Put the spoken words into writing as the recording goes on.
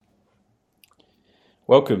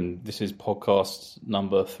Welcome. This is podcast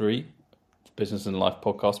number 3, Business and Life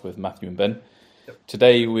podcast with Mathew and Ben. Yep.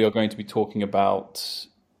 Today we are going to be talking about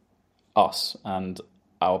us and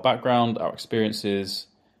our background, our experiences,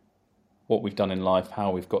 what we've done in life,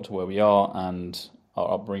 how we've got to where we are, and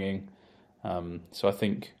our upbringing. So I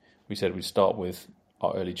think we said we'd start with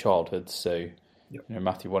our early childhood. So, Yep.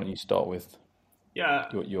 Mathew, why don't you start with Yeah,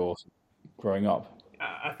 your growing up?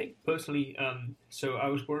 I think personally, so I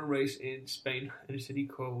was born and raised in Spain in a city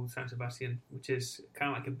called San Sebastian, which is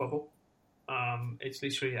kind of like a bubble. It's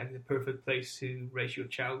literally like the perfect place to raise your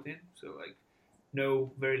child in. So like,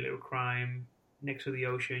 no, very little crime. Next to the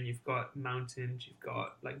ocean, you've got mountains, you've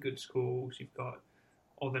got like good schools, you've got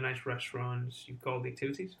all the nice restaurants, you've got all the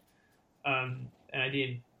activities. And I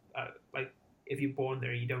didn't like if you're born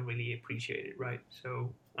there, you don't really appreciate it, right?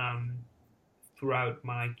 So throughout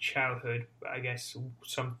my childhood, I guess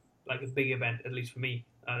some like a big event, at least for me,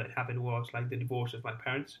 that happened was like the divorce of my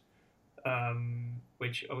parents,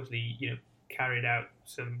 which obviously carried out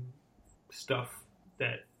some stuff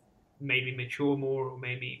that made me mature more or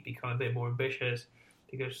made me become a bit more ambitious.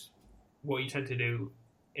 Because what you tend to do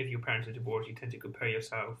if your parents are divorced, you tend to compare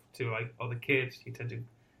yourself to like other kids. You tend to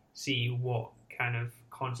see what kind of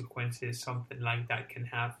consequences something like that can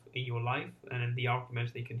have in your life and the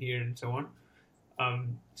arguments they can hear and so on.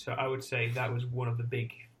 So I would say that was one of the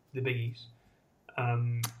biggies.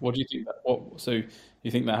 What do you think? So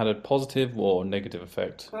you think that had a positive or negative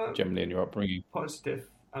effect Uh, generally in your upbringing? Positive.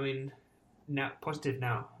 I mean, now positive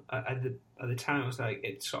now. At the time, it was like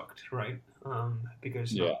it sucked, right?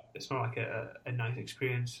 Because Yeah. it's not like a nice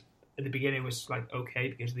experience. At the beginning, it was like okay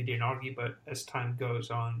because they didn't argue, but as time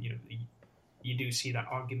goes on, you do see that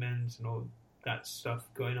arguments and all that stuff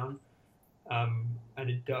going on, and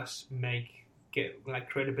it does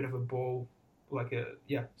create a bit of a ball, like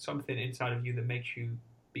something inside of you that makes you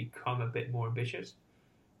become a bit more ambitious,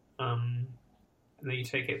 and then you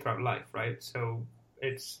take it throughout life, right? So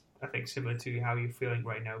it's I think similar to how you're feeling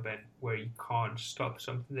right now, Ben, where you can't stop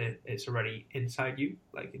something that it's already inside you,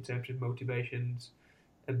 like in terms of motivations,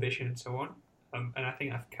 ambition, and so on. And I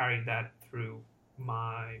think I've carried that through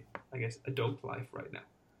my, I guess, adult life right now.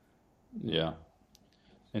 Yeah,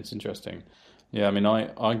 it's interesting. Yeah, I mean,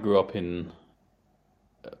 I grew up in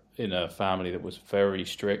a family that was very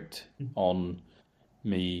strict on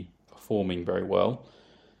me performing very well,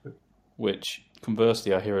 which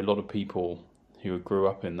conversely, I hear a lot of people who grew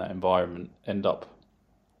up in that environment end up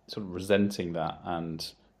sort of resenting that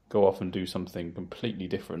and go off and do something completely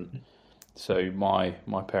different. So my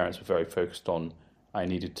parents were very focused on I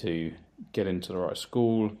needed to get into the right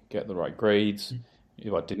school, get the right grades.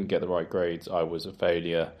 If I didn't get the right grades, I was a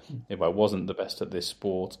failure. If I wasn't the best at this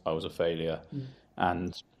sport, I was a failure.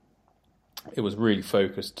 And it was really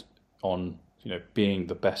focused on, being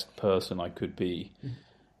the best person I could be.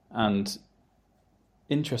 And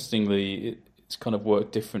interestingly, it's kind of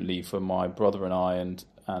worked differently for my brother and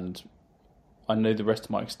and I know the rest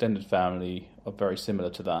of my extended family are very similar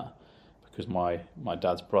to that because my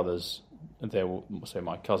dad's brothers,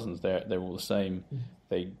 my cousins, they're all the same.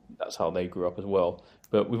 That's how they grew up as well.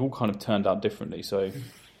 But we've all kind of turned out differently. So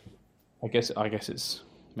I guess it's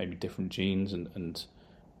maybe different genes and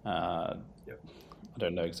Yep. I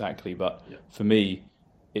don't know exactly, but Yep. for me,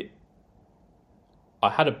 I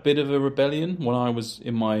had a bit of a rebellion when I was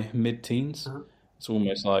in my mid-teens. Uh-huh. It's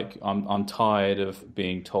almost like I'm tired of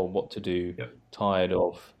being told what to do, Yep. tired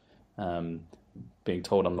of being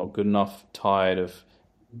told I'm not good enough, tired of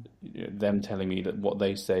them telling me that what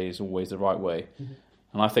they say is always the right way.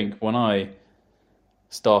 And I think when I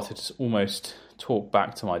started to almost talk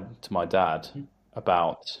back to my dad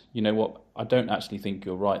about, you know what, I don't actually think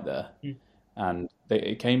you're right there. And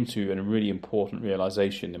it came to a really important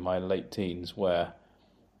realization in my late teens where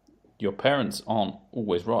your parents aren't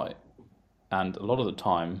always right. And a lot of the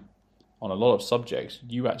time, on a lot of subjects,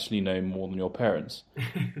 you actually know more than your parents.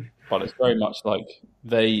 But it's very much like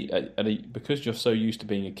because you're so used to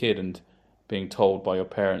being a kid and being told by your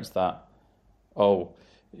parents that, oh,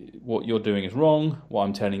 what you're doing is wrong, what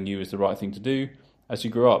I'm telling you is the right thing to do. As you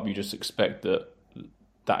grow up, you just expect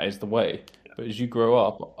that is the way. But as you grow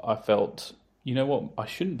up, I felt, you know what, I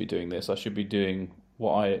shouldn't be doing this. I should be doing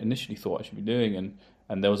what I initially thought I should be doing.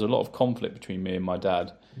 And there was a lot of conflict between me and my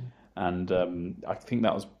dad. And I think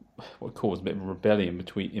that was what caused a bit of a rebellion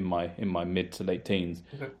in my mid to late teens.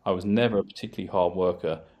 Okay. I was never a particularly hard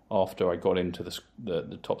worker after I got into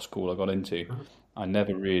the top school I got into. Uh-huh. I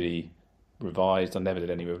never really revised. I never did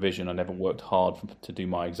any revision. I never worked hard to do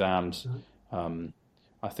my exams.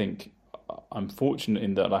 I think I'm fortunate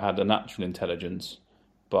in that I had a natural intelligence,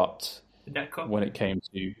 but Did that come? when it came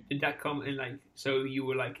to Did that come in like so you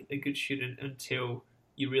were like a good student until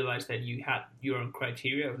you realized that you had your own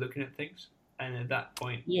criteria of looking at things, and at that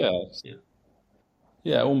point, Yeah, yeah,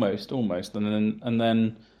 yeah, almost, and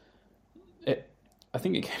then it. I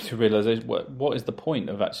think it came to realization: what is the point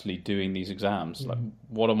of actually doing these exams? Like,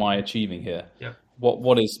 what am I achieving here? yeah,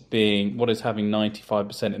 What is having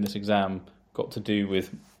 95% in this exam got to do with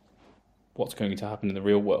what's going to happen in the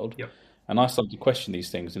real world? yeah, And I started to question these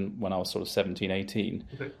things when I was sort of 17, 18.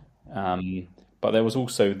 okay, But there was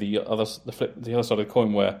also the other side of the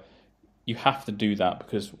coin where you have to do that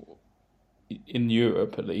because in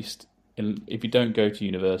Europe, at least, if you don't go to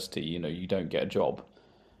university, you don't get a job.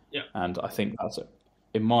 yeah, And I think that's,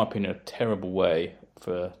 in my opinion, a terrible way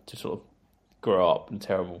to sort of grow up, and a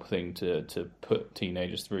terrible thing to put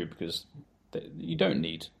teenagers through, because you don't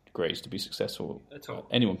need grades to be successful. at all.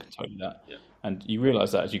 Anyone can tell you that. Yeah. And you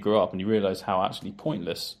realise that as you grow up, and you realise how actually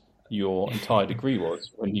pointless your entire degree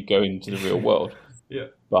was when you go into the real world. Yeah.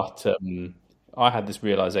 But I had this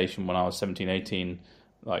realisation when I was 17, 18,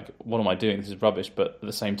 like, what am I doing? This is rubbish. But at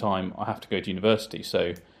the same time, I have to go to university.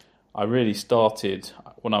 So I really started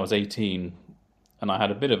when I was 18, and I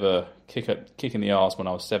had a bit of a kick in the arse when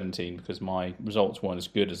I was 17 because my results weren't as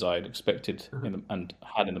good as I had expected and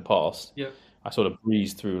had in the past. Yeah. I sort of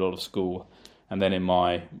breezed through a lot of school, and then in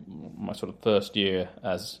my sort of first year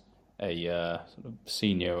as a sort of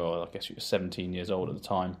senior, or I guess you were 17 years old at the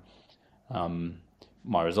time,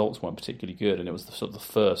 my results weren't particularly good, and it was the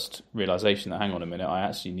first realization that, hang on a minute, I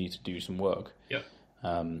actually need to do some work. Yeah.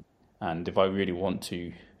 And if I really want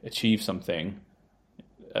to achieve something,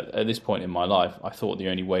 at this point in my life, I thought the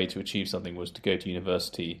only way to achieve something was to go to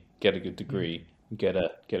university, get a good degree, get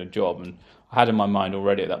a job. And I had in my mind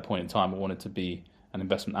already at that point in time, I wanted to be an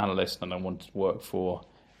investment analyst, and I wanted to work for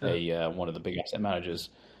one of the big asset managers,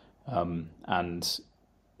 and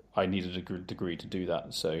I needed a good degree to do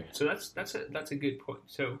that. So that's a good point.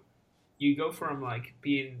 So you go from like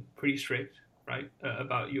being pretty strict, right,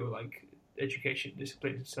 about your like education,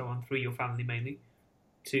 discipline, and so on through your family mainly,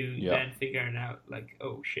 to then figuring out like,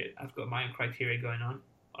 oh shit, I've got my own criteria going on.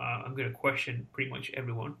 I'm going to question pretty much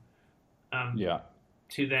everyone.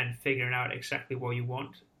 To then figuring out exactly what you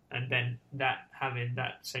want, and then that having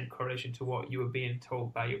that same correlation to what you were being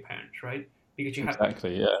told by your parents, right? Because you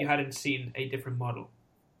hadn't seen a different model.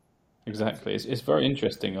 Exactly, it's very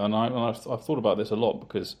interesting, and I've thought about this a lot,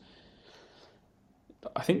 because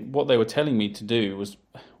I think what they were telling me to do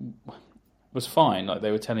was fine. Like,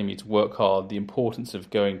 they were telling me to work hard, the importance of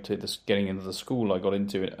getting into the school I got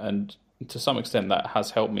into, and to some extent that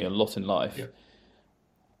has helped me a lot in life. Yeah.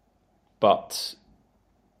 But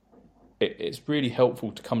it's really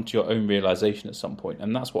helpful to come to your own realization at some point,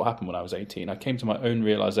 and that's what happened when I was 18. I came to my own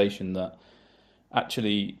realization that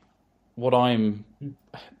actually where I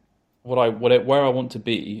want to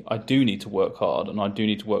be, I do need to work hard, and I do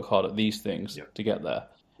need to work hard at these things to get there.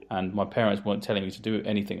 And my parents weren't telling me to do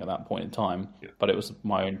anything at that point in time, but it was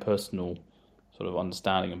my own personal sort of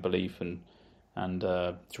understanding and belief and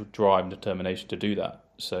drive and determination to do that.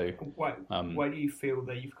 So why do you feel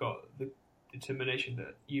that you've got the determination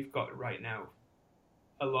that you've got right now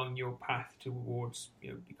along your path towards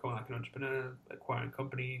becoming like an entrepreneur, acquiring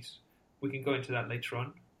companies? We can go into that later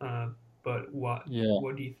on. But what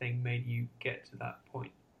do you think made you get to that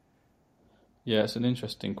point? Yeah, it's an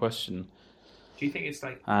interesting question. Do you think it's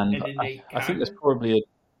like an innate character? I think there's probably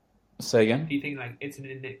say again? Do you think like it's an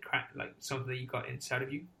innate like something that you got inside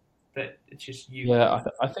of you, that it's just you? Yeah,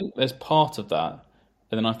 I think there's part of that,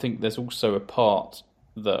 and then I think there's also a part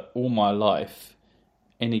that all my life,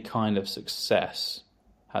 any kind of success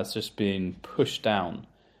has just been pushed down.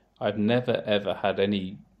 I've never ever had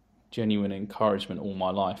any genuine encouragement all my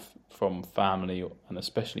life from family, and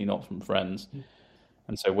especially not from friends.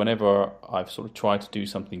 And so whenever I've sort of tried to do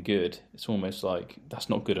something good, it's almost like that's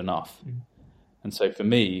not good enough. And so for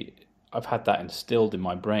me, I've had that instilled in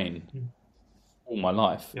my brain all my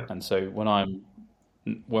life. And so when I'm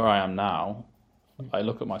where I am now, I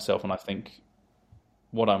look at myself and I think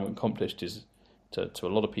what I've accomplished is to a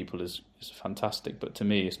lot of people is fantastic, but to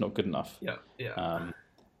me, it's not good enough.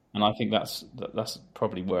 And I think that's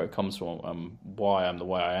probably where it comes from, why I'm the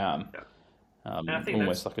way I am. And I think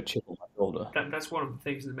almost like a chip on my shoulder. That's one of the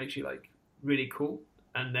things that makes you like really cool.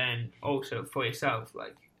 And then also for yourself,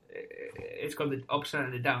 like it's got the upside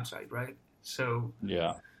and the downside, right? So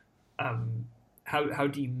how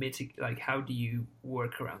do you mitigate? Like, how do you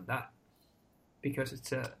work around that? Because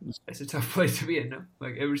it's a tough place to be in. No,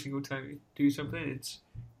 like every single time you do something, it's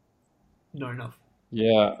not enough.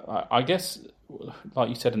 Yeah, I guess, like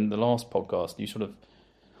you said in the last podcast,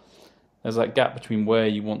 there's that gap between where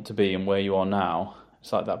you want to be and where you are now,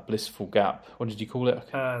 it's like that blissful gap. What did you call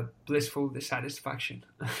it? Blissful dissatisfaction.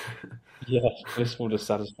 Yeah, blissful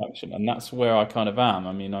dissatisfaction, and that's where I kind of am.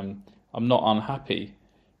 I mean, I'm not unhappy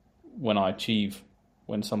when I achieve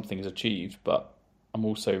when something is achieved, but I'm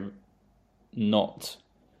also not.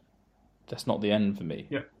 That's not the end for me.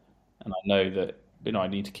 Yeah. And I know that I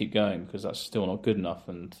need to keep going because that's still not good enough,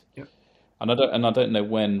 Yeah. and I don't know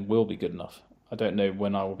when will be good enough. I don't know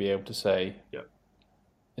when I will be able to say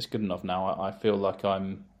it's good enough now. I feel like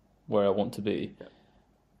I'm where I want to be. Yeah.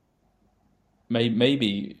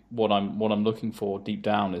 Maybe what I'm looking for deep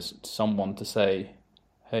down is someone to say,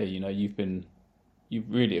 "Hey, you've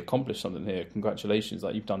really accomplished something here. Congratulations!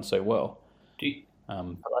 Like you've done so well." Do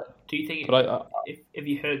you think if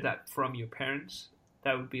you heard that from your parents,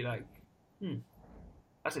 that would be like,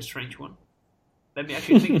 that's a strange one. Let me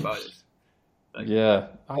actually think about it. Like, yeah,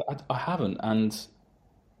 I haven't, and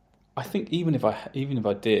I think even if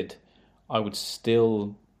I did, I would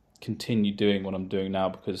still continue doing what I'm doing now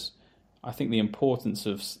because I think the importance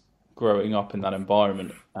of growing up in that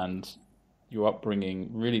environment and your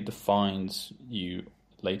upbringing really defines you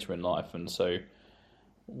later in life. And so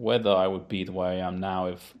whether I would be the way I am now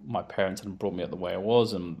if my parents hadn't brought me up the way I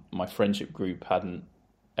was and my friendship group hadn't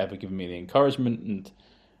ever given me the encouragement, and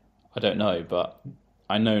I don't know, but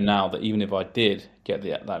I know now that even if I did get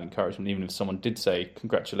that encouragement, even if someone did say,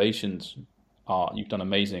 congratulations, you've done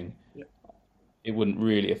amazing, it wouldn't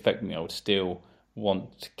really affect me. I would still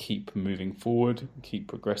want to keep moving forward, keep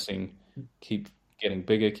progressing, keep getting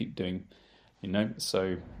bigger, keep doing,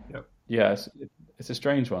 so yeah, it's a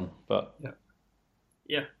strange one, but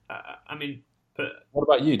I mean, but what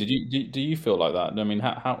about you? Do you feel like that? I mean,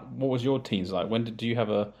 how what was your teens like? When did you have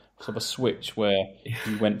a sort of a switch where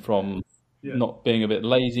you went from not being a bit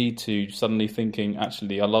lazy to suddenly thinking,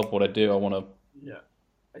 actually, I love what I do. I want to.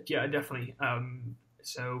 Yeah, definitely.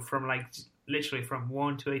 So from literally from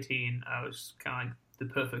 1 to 18, I was kind of like the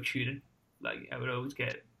perfect student. Like I would always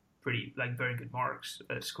get very good marks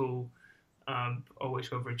at school. Always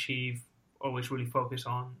overachieve. Always really focus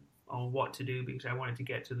on what to do because I wanted to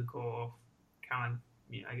get to the goal of kind of,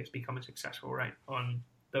 I guess, becoming successful, right? On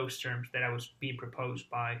those terms that I was being proposed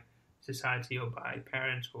by society or by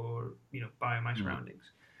parents or, by my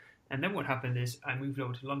surroundings. And then what happened is I moved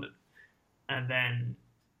over to London. And then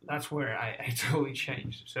that's where I totally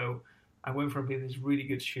changed. So I went from being this really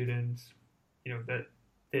good student, that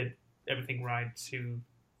did everything right to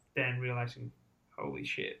then realizing, holy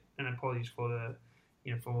shit, and apologies for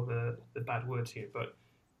the bad words here, but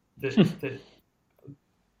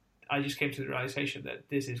I just came to the realization that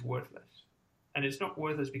this is worthless. And it's not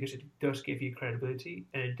worthless because it does give you credibility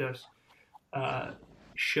and it does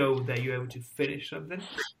show that you're able to finish something.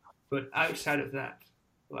 But outside of that,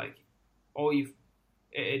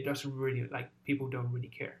 it doesn't really, people don't really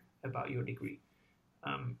care about your degree.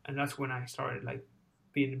 And that's when I started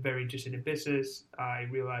being very interested in business. I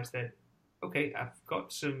realized that, okay, I've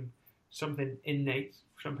got something innate,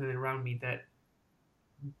 something around me that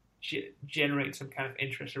generate some kind of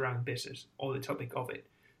interest around business or the topic of it.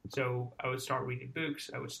 So I would start reading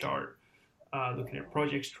books. I would start looking at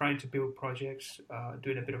projects, trying to build projects,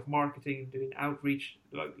 doing a bit of marketing, doing outreach,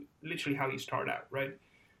 literally how you start out, right?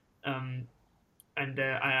 And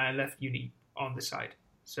I left uni on the side.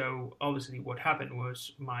 So obviously what happened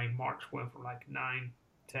was my marks went from 9,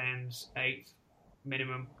 10s, 8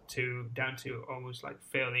 minimum down to almost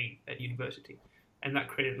failing at university. And that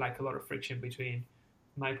created a lot of friction between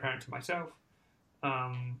my parents and myself,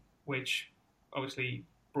 which obviously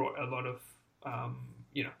brought a lot of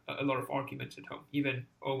arguments at home, even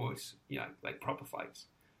almost proper fights.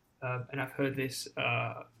 And I've heard this,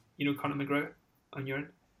 Conor McGregor on your end.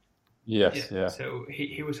 Yes, yeah. So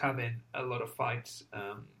he was having a lot of fights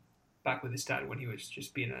back with his dad when he was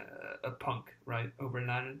just being a punk, right, over in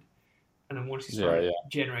Ireland. And then once he started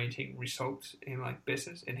generating results in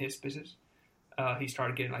his business, he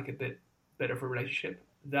started getting a bit better of a relationship.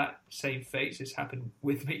 That same phase has happened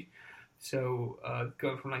with me. So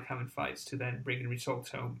going from having fights to then bringing results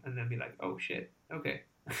home and then be like, oh shit, okay.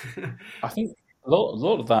 I think a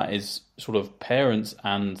lot of that is sort of parents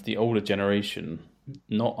and the older generation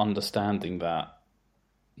not understanding that,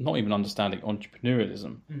 not even understanding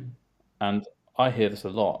entrepreneurialism. And I hear this a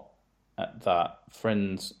lot, that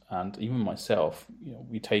friends and even myself,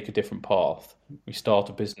 we take a different path. We start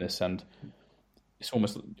a business and it's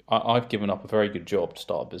almost, I've given up a very good job to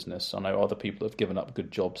start a business. I know other people have given up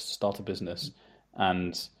good jobs to start a business,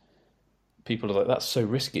 and people are like, that's so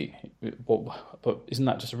risky. But isn't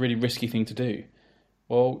that just a really risky thing to do?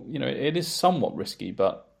 Well, it is somewhat risky,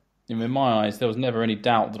 but in my eyes, there was never any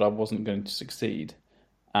doubt that I wasn't going to succeed.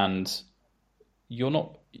 And you're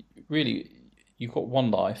not really, you've got one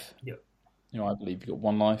life. Yeah. I believe you've got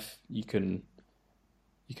one life. You can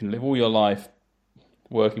live all your life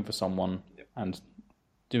working for someone and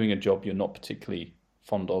doing a job you're not particularly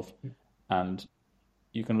fond of, and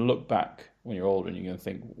you can look back when you're older and you're going to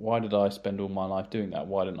think, why did I spend all my life doing that?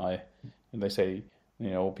 Why didn't I? And they say,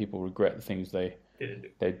 people regret the things they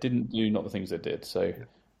didn't do, not the things they did. So,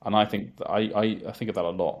 and I think that I think of that a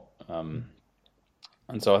lot.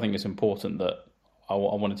 And so I think it's important that I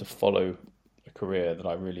wanted to follow a career that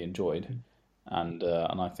I really enjoyed. And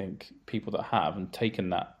I think people that have and taken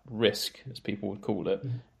that risk, as people would call it,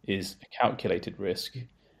 is a calculated risk.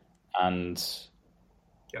 And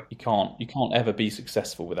you can't ever be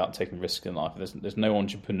successful without taking risks in life. There's no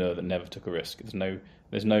entrepreneur that never took a risk.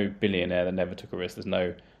 There's no billionaire that never took a risk. There's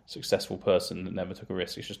no successful person that never took a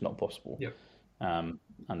risk. It's just not possible. And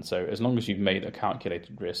so as long as you've made a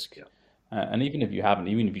calculated risk, and even if you haven't,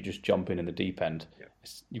 even if you just jump in the deep end,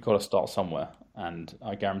 you've got to start somewhere. And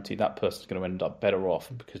I guarantee that person's going to end up better off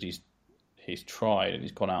because he's tried and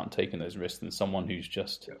he's gone out and taken those risks than someone who's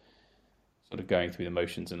just sort of going through the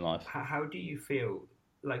motions in life. How do you feel?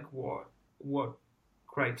 Like what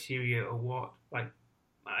criteria or what, like,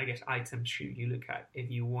 I guess, items should you look at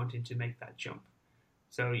if you wanted to make that jump?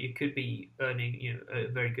 So you could be earning, a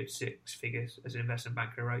very good 6 figures as an investment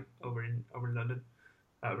banker, right, over in London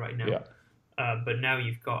right now. But now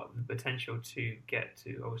you've got the potential to get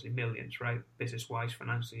to obviously millions, right, business-wise,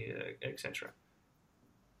 financially, etc.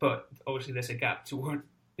 But obviously there's a gap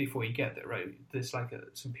before you get there, right? There's like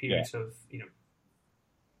some periods of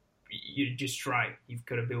you just try. You've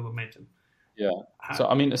got to build momentum. So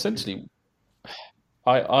I mean, essentially,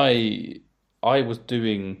 I was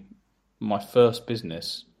doing my first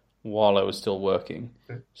business while I was still working.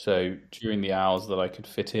 So during the hours that I could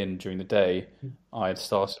fit in during the day, I had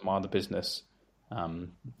started my other business.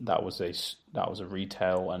 That was a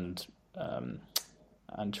retail and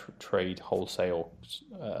trade wholesale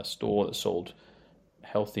store that sold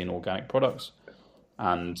healthy and organic products,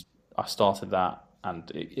 and I started that.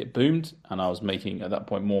 And it boomed, and I was making at that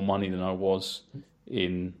point more money than I was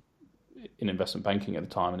in investment banking at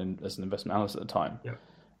the time and as an investment analyst at the time.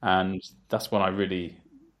 And that's when I really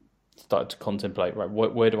started to contemplate, right,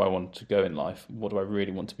 where do I want to go in life? What do I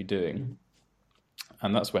really want to be doing?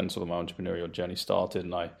 And that's when sort of my entrepreneurial journey started,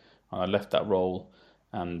 and I left that role,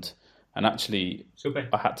 and actually, so Ben,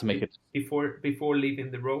 I had to make it before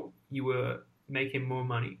leaving the role. You were making more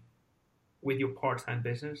money with your part-time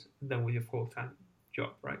business than with your full-time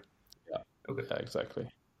job, right? Okay. Yeah, exactly.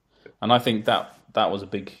 And I think that was a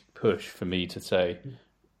big push for me to say,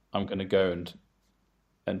 I'm going to go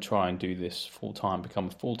and try and do this full-time, become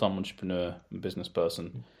a full-time entrepreneur and business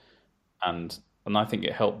person. And I think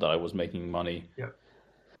it helped that I was making money,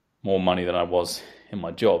 more money than I was in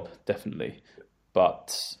my job, definitely.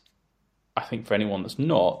 But I think for anyone that's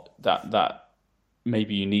not, that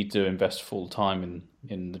maybe you need to invest full-time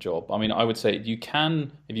in the job. I mean, I would say you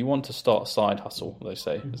can, if you want to start a side hustle, as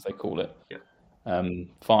they call it,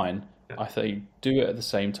 fine. I say do it at the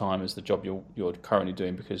same time as the job you're currently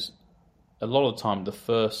doing, because a lot of the time the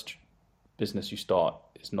first business you start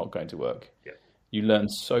is not going to work. You learn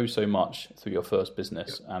so much through your first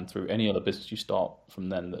business and through any other business you start from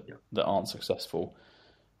then that aren't successful,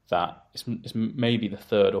 that it's maybe the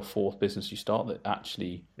third or fourth business you start that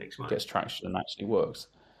actually gets traction and actually works.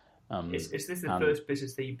 Is this the first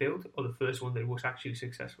business that you built, or the first one that was actually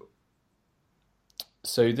successful?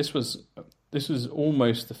 So this was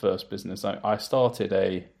almost the first business. I started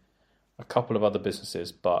a couple of other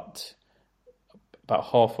businesses, but about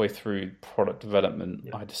halfway through product development,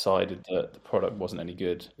 I decided that the product wasn't any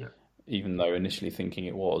good, even though initially thinking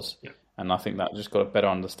it was. And I think that just got a better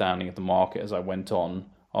understanding of the market as I went on.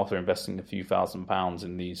 After investing a few £1,000s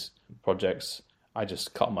in these projects, I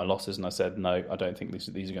just cut my losses and I said, no, I don't think these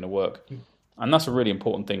are going to work. And that's a really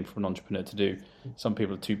important thing for an entrepreneur to do. Some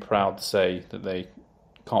people are too proud to say that they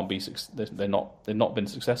can't be, they've not been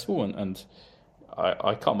successful. And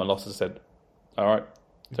I cut my losses and said, all right,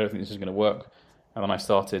 I don't think this is going to work. And then I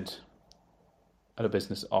started at a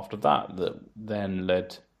business after that then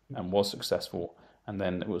led and was successful. And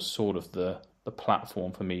then it was sort of the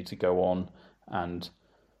platform for me to go on and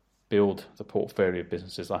build the portfolio of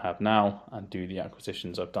businesses I have now and do the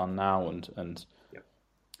acquisitions I've done now and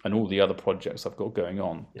all the other projects I've got going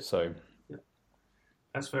on. So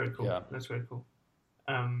that's very cool. That's very cool.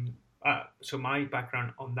 So my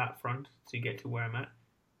background on that front to get to where I'm at,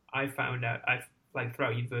 I found out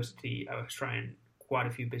throughout university I was trying quite a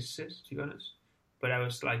few businesses, to be honest, but I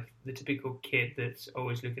was like the typical kid that's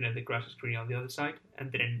always looking at the grass is green on the other side, and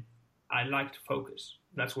then I liked focus.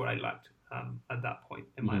 That's what I liked at that point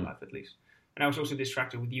in my life, at least. And I was also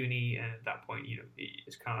distracted with uni, and at that point,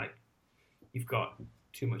 it's kind of like you've got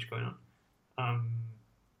too much going on.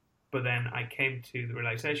 But then I came to the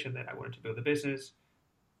realization that I wanted to build a business,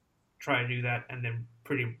 try to do that, and then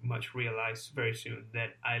pretty much realized very soon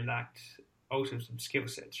that I lacked also some skill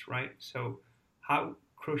sets, right? So how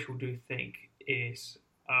crucial do you think is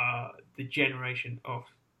the generation of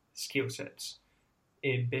skill sets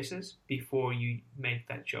in business before you make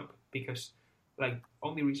that jump? Because like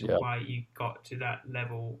only reason why you got to that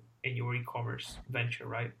level in your e-commerce venture,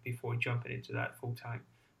 right, before jumping into that full time,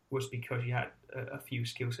 was because you had a few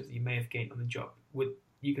skill sets that you may have gained on the job. Would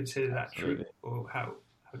you consider that true, or how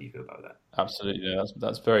do you feel about that? Absolutely, yeah,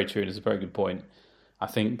 that's very true. It's a very good point. I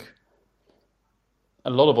think a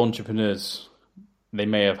lot of entrepreneurs, they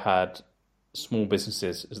may have had small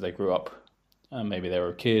businesses as they grew up. Maybe they were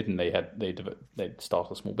a kid and they'd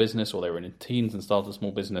started a small business, or they were in teens and started a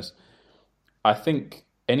small business. I think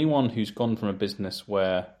anyone who's gone from a business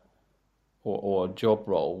where, or a job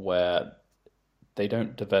role where they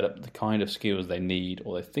don't develop the kind of skills they need,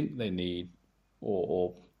 or they think they need,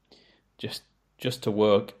 or just to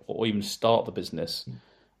work, or even start the business,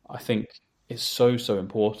 I think it's so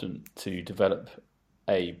important to develop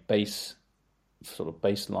a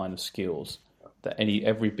baseline of skills that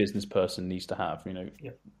every business person needs to have.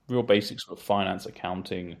 Real basics of finance,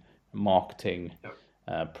 accounting, marketing,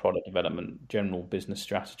 product development, general business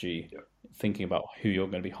strategy, thinking about who you're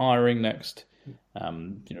going to be hiring next,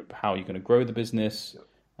 how you're going to grow the business,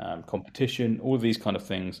 competition, all of these kind of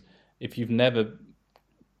things. If you've never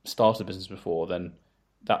started a business before, then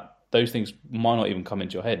those things might not even come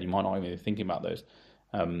into your head. You might not even be thinking about those.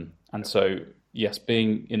 So, yes,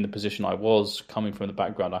 being in the position I was, coming from the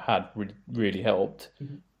background I had, really helped.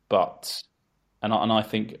 But I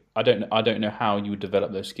think I don't know how you would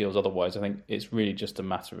develop those skills otherwise. I think it's really just a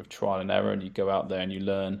matter of trial and error, and you go out there and you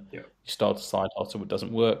learn. You start a side hustle, it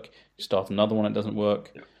doesn't work. You start another one, it doesn't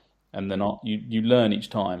work, and then you learn each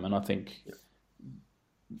time. And I think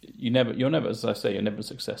you're never, as I say, you're never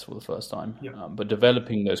successful the first time. But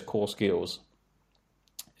developing those core skills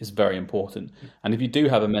is very important. And if you do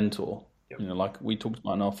have a mentor, like we talked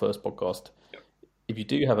about in our first podcast, if you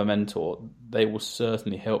do have a mentor, they will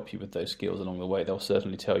certainly help you with those skills along the way. They'll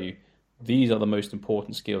certainly tell you, these are the most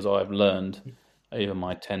important skills I've learned over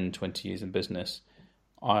my 10, 20 years in business.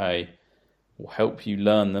 I will help you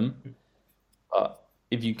learn them. But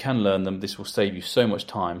if you can learn them, this will save you so much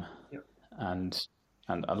time and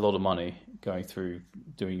a lot of money going through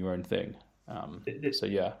doing your own thing. So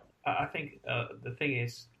yeah. I think the thing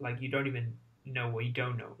is, like, you don't even know what you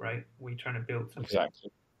don't know, right? When you're trying to build something.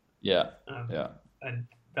 Exactly. Yeah. And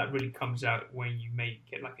that really comes out when you may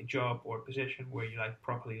get like a job or a position where you're like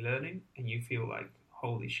properly learning, and you feel like,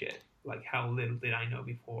 holy shit, like how little did I know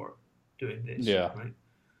before doing this? Yeah. Right.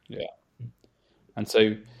 Yeah. And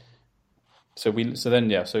so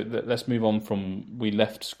let's move on from, we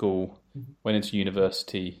left school, went into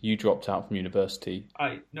university. You dropped out from university.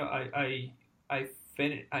 I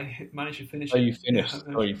managed to finish. Oh, you finished.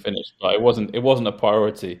 You finished. But it wasn't a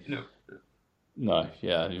priority. No.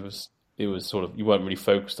 Yeah, it was sort of, you weren't really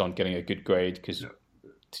focused on getting a good grade because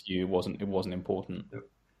to you it wasn't important.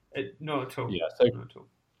 Not at all. Yeah. Not at all.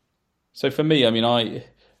 So for me, I mean, I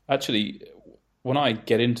actually, when I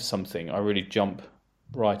get into something, I really jump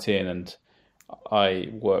right in and I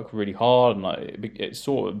work really hard, and it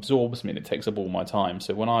sort of absorbs me and it takes up all my time.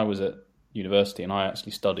 So when I was at university, and I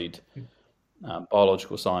actually studied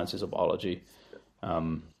biological sciences or biology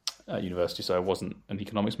at university, so I wasn't an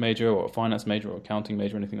economics major or a finance major or accounting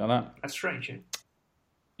major or anything like that. That's strange, eh?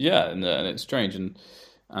 Yeah, and it's strange, and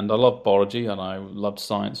I love biology, and I loved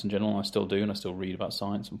science in general, and I still do, and I still read about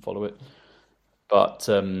science and follow it. But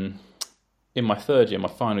in my third year, my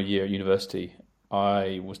final year at university,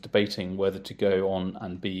 I was debating whether to go on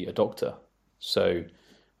and be a doctor. So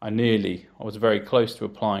I was very close to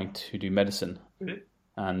applying to do medicine. Mm-hmm.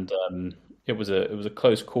 And it was a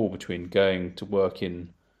close call between going to work in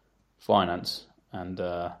finance and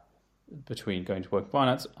going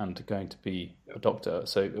to going to be a doctor.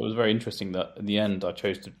 So it was very interesting that in the end I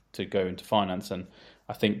chose to go into finance. And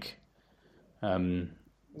I think why do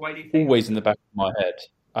you think always in the back of my head,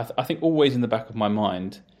 I think always in the back of my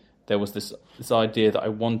mind, there was this idea that I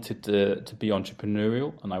wanted to be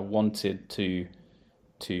entrepreneurial, and I wanted to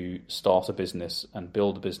start a business and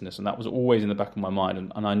build a business, and that was always in the back of my mind.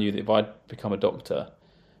 And I knew that if I'd become a doctor,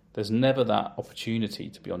 there's never that opportunity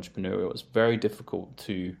to be entrepreneurial. It's very difficult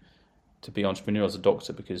to be entrepreneurial as a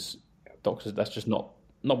doctor, because doctors, that's just not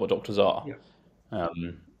what doctors are.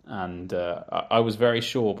 I was very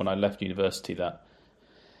sure when I left university that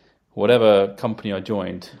whatever company I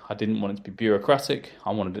joined, I didn't want it to be bureaucratic.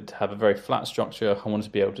 I wanted it to have a very flat structure. I wanted to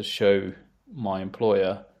be able to show my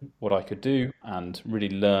employer what I could do and really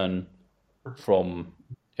learn from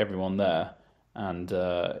everyone there. And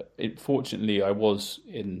fortunately, I was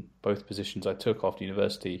in both positions I took after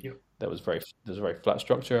university. Yep. There's a very flat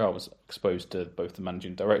structure. I was exposed to both the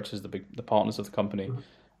managing directors, the partners of the company,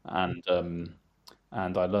 and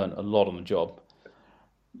I learned a lot on the job.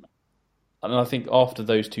 And I think after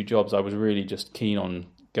those two jobs, I was really just keen on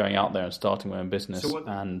going out there and starting my own business. So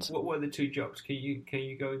what were the two jobs? Can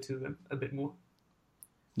you go into them a bit more?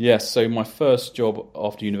 Yes, so my first job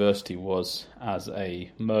after university was as a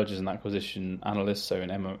mergers and acquisition analyst, so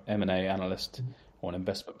an M&A analyst or an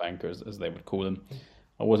investment banker, as they would call them.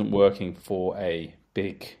 I wasn't working for a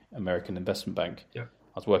big American investment bank. Yeah.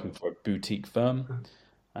 I was working for a boutique firm.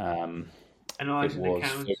 Analyzing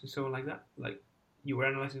accounts and so on like that? Like you were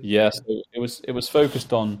analyzing? Yes, it was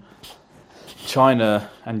focused on China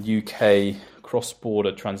and UK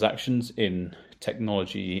cross-border transactions in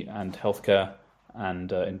technology and healthcare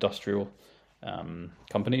and industrial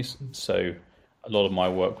companies. So a lot of my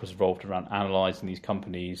work was revolved around analysing these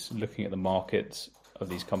companies, looking at the markets of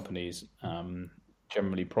these companies,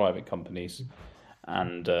 generally private companies,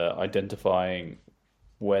 and identifying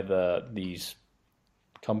whether these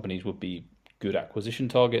companies would be good acquisition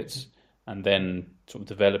targets, and then sort of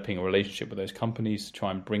developing a relationship with those companies to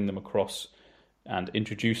try and bring them across and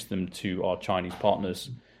introduce them to our Chinese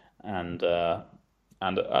partners. And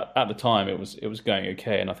at the time, it was going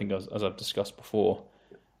okay. And I think, as I've discussed before,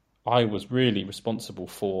 I was really responsible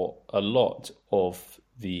for a lot of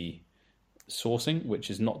the sourcing,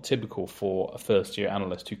 which is not typical for a first-year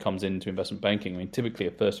analyst who comes into investment banking. I mean, typically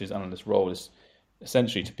a first-year analyst role is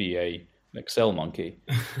essentially to be an Excel monkey.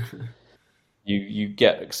 You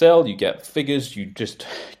get Excel, you get figures, you just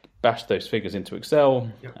bash those figures into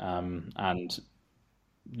Excel, Yep. And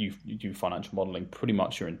you do financial modeling pretty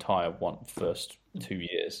much your entire first 2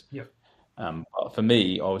 years. Yep. But for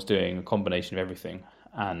me, I was doing a combination of everything,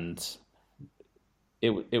 and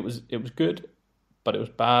it was good, but it was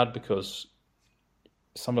bad because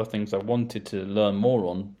some of the things I wanted to learn more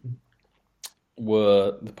on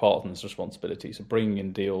were the partner's responsibility. So bringing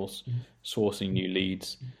in deals, sourcing new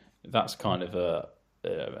leads, that's kind of a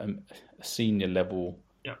senior level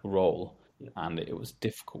role. Yep. And it was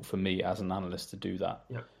difficult for me as an analyst to do that.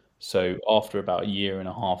 Yep. So after about a year and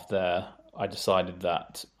a half there, I decided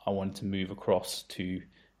that I wanted to move across to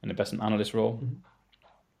an investment analyst role.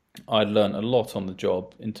 I'd learned a lot on the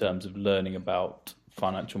job in terms of learning about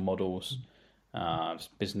financial models,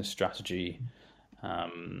 business strategy,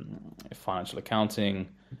 financial accounting,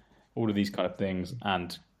 all of these kind of things.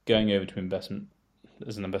 And going over to investment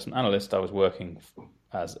as an investment analyst, I was working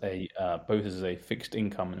as both as a fixed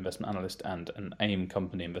income investment analyst and an AIM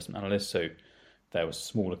company investment analyst. So there was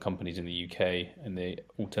smaller companies in the UK in the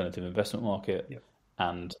alternative investment market,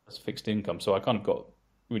 and as fixed income. So I kind of got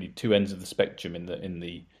really two ends of the spectrum in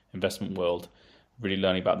the investment world, really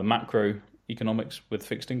learning about the macro economics with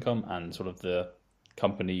fixed income and sort of the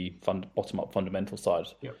company bottom up fundamental side.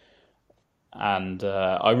 Yep. And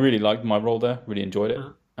I really liked my role there, really enjoyed it.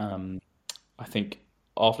 I think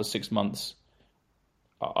after 6 months,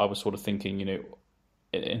 I was sort of thinking, in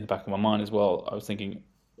the back of my mind as well, I was thinking,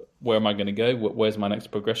 where am I going to go? Where's my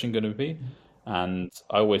next progression going to be? And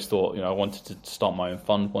I always thought, I wanted to start my own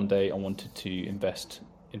fund one day. I wanted to invest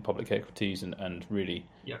in public equities and really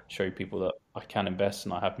show people that I can invest,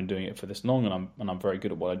 and I have been doing it for this long, and I'm very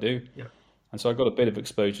good at what I do. And so I got a bit of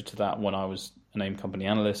exposure to that when I was an AIM company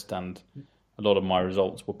analyst, and a lot of my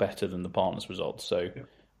results were better than the partners' results. So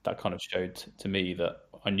that kind of showed to me that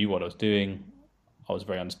I knew what I was doing. I was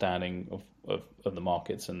very understanding of the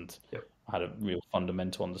markets, and I had a real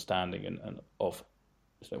fundamental understanding and of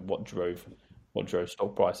what drove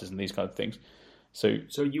stock prices and these kind of things. So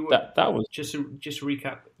you were that was just to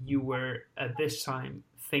recap. You were at this time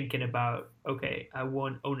thinking about, okay, I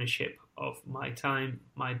want ownership of my time,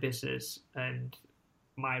 my business, and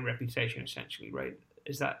my reputation, essentially, right?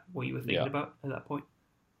 Is that what you were thinking about at that point?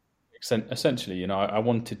 Essentially, I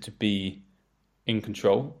wanted to be in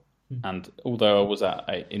control, and although I was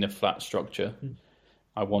in a flat structure,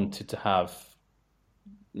 I wanted to have.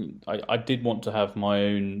 I did want to have my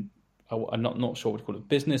own. I'm not sure what to call it,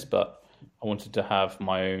 business, but I wanted to have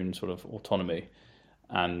my own sort of autonomy,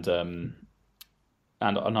 and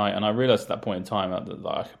I realized at that point in time that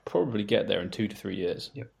I could probably get there in 2 to 3 years.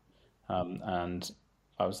 And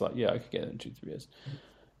I was like, I could get it in 2 to 3 years.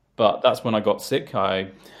 But that's when I got sick.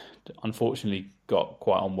 I unfortunately got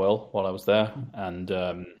quite unwell while I was there, and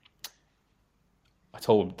I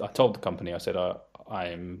told the company, I said,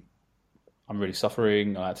 I'm really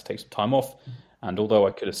suffering. I had to take some time off. And although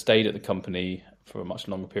I could have stayed at the company for a much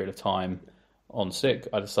longer period of time on sick,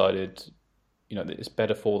 I decided, that it's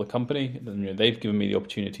better for the company. They've given me the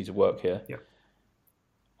opportunity to work here. Yeah.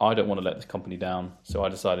 I don't want to let this company down. So I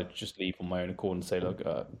decided to just leave on my own accord and say, look,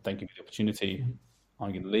 thank you for the opportunity.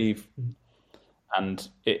 I'm going to leave. And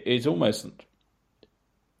it's almost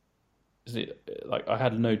like I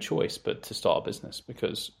had no choice but to start a business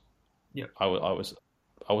because I was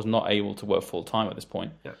not able to work full time at this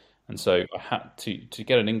point. Yeah. And so I had to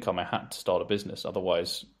get an income. I had to start a business.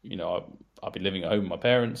 Otherwise, I'd be living at home with my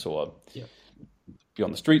parents or be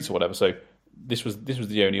on the streets or whatever. So this was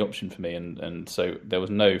the only option for me. And so there was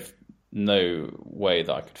no way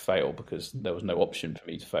that I could fail because there was no option for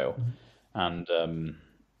me to fail. And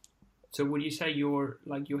so would you say your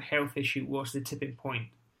health issue was the tipping point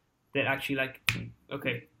that actually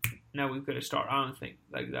okay, now we've got to start our own thing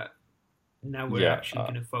like that? Now we're actually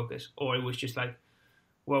going to focus, or it was just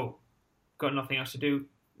well, got nothing else to do,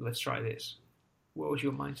 let's try this. What was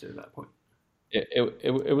your mindset at that point?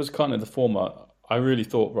 It was kind of the former. I really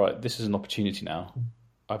thought, right, this is an opportunity now.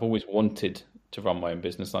 I've always wanted to run my own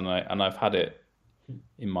business, and I've had it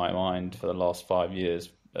in my mind for the last 5 years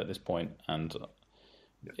at this point, and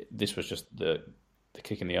this was just the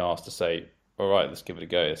kick in the arse to say, all right, let's give it a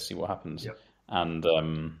go, let's see what happens. And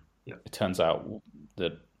it turns out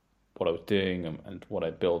that what I was doing and what I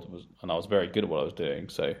built and I was very good at what I was doing.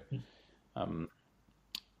 So, I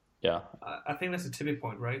think that's a tipping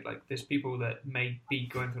point, right? Like, there's people that may be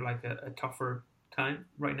going through a tougher time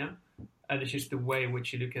right now, and it's just the way in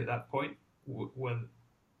which you look at that point when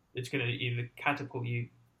it's going to either catapult you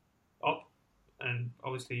up, and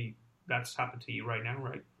obviously that's happened to you right now,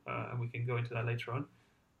 right? And we can go into that later on,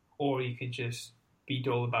 or you can just be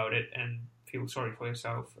dull about it and feel sorry for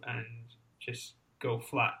yourself and just go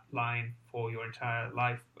flat line for your entire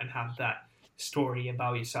life and have that story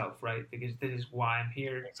about yourself, right? Because this is why I'm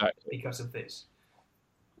here, because of this.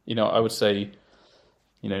 I would say,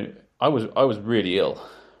 I was really ill.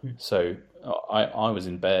 So I was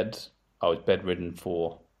in bed. I was bedridden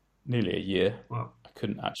for nearly a year. Wow. I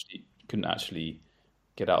couldn't actually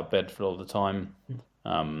get out of bed for all the time.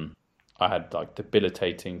 I had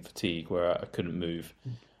debilitating fatigue where I couldn't move.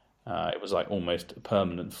 It was almost a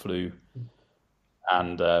permanent flu.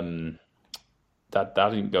 And that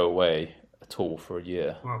didn't go away at all for a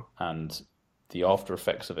year. Wow. And the after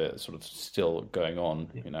effects of it are sort of still going on,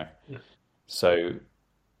 So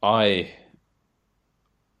like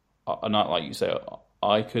you say,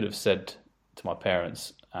 I could have said to my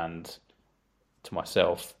parents and to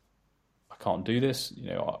myself, I can't do this.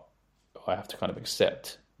 I have to kind of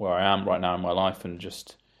accept where I am right now in my life, and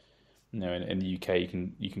just, in the UK,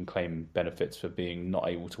 you can claim benefits for being not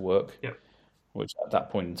able to work. Yep. Which at that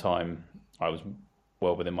point in time I was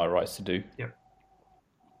well within my rights to do. Yep.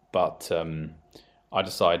 But I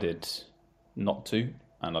decided not to,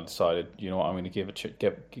 and I decided, I'm going to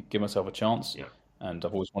give myself a chance. Yep. And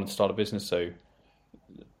I've always wanted to start a business, so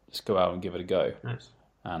let's go out and give it a go. Nice.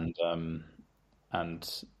 And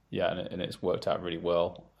it's worked out really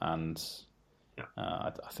well. And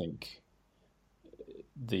I think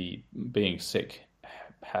the being sick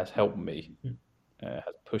has helped me.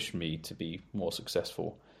 Has pushed me to be more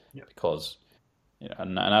successful, because,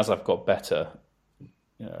 and as I've got better,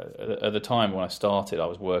 at the time when I started, I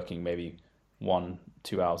was working maybe 1-2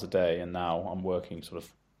 hours a day, and now I'm working sort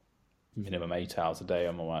of minimum 8 hours a day.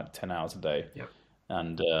 I'm on 10 hours a day,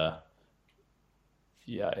 and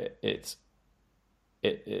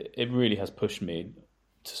it really has pushed me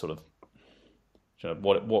to sort of,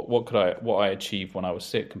 what I achieved when I was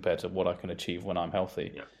sick compared to what I can achieve when I'm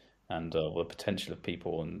healthy. And the potential of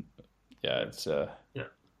people, and it's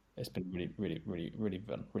been really, really, really,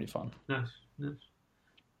 really fun. Nice.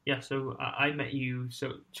 Yeah, so I met you.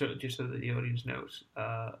 So just so that the audience knows,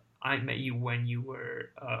 I met you when you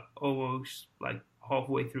were almost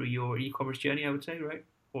halfway through your e-commerce journey, I would say, right?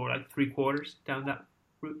 Or 3/4 down that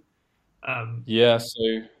route.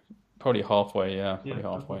 So probably halfway. Probably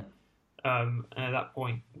halfway. Okay. And at that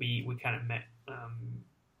point, we kind of met.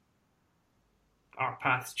 Our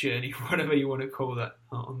paths journey, whatever you want to call that,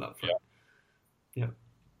 on that front.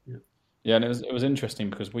 Yeah, and it was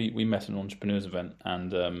interesting because we met at an entrepreneurs event,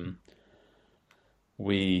 and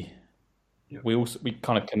we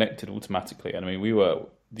kind of connected automatically. And I mean, we were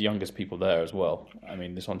the youngest people there as well. I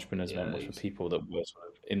mean, this entrepreneurs event was for people that were sort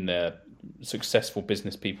of in their successful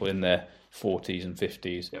business people in their 40s and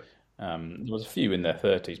 50s. There was a few in their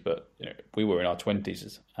 30s, but we were in our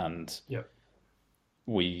 20s, and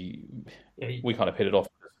we kind of hit it off.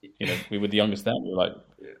 We were the youngest then. We were like,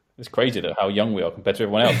 it's crazy that how young we are compared to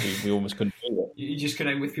everyone else. We almost couldn't do it. you just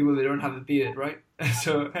connect with people that don't have a beard, right?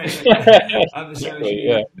 So hey, I'm the same as Exactly, you.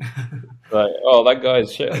 yeah. Right. Oh, that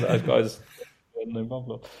guy's shit. That guy's no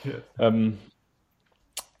problem.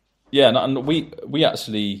 Yeah, and we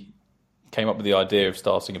actually came up with the idea of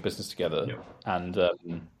starting a business together, and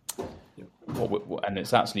and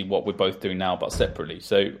it's actually what we're both doing now, but separately.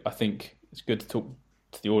 So I think it's good to talk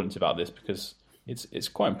to the audience about this because it's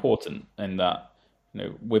quite important in that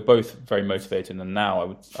we're both very motivated, and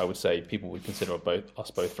now I would say people would consider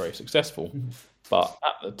us both very successful. But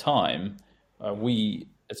at the time, we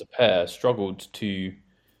as a pair struggled to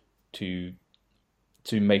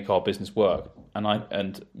make our business work,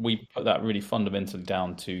 and we put that really fundamentally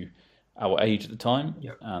down to our age at the time,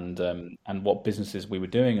 and what businesses we were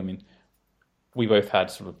doing. I mean, we both had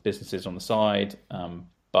sort of businesses on the side,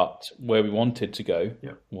 but where we wanted to go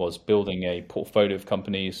was building a portfolio of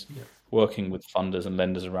companies, working with funders and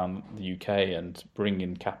lenders around the UK, and bring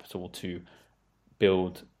in capital to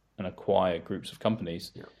build and acquire groups of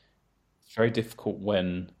companies. It's very difficult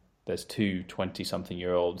when there's two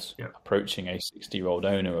 20-something-year-olds approaching a 60-year-old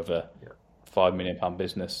owner of a £5 million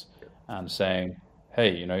business and saying,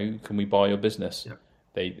 hey, can we buy your business?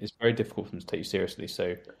 It's very difficult for them to take you seriously.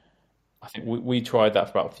 So I think we tried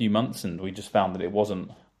that for about a few months, and we just found that it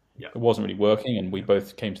wasn't really working, and we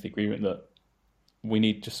both came to the agreement that we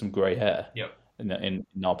need just some grey hair in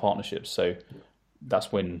our partnerships. So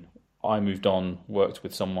that's when I moved on, worked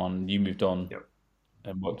with someone, you moved on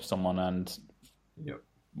and worked with someone, and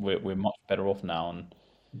we're much better off now.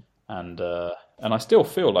 And I still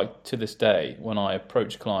feel like to this day, when I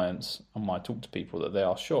approach clients and when I talk to people, that they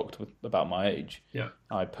are shocked about my age.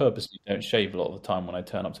 I purposely don't shave a lot of the time when I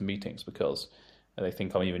turn up to meetings because they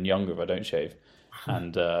think I'm even younger if I don't shave.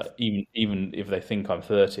 And even if they think I'm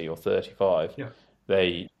 30 or 35,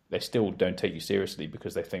 they still don't take you seriously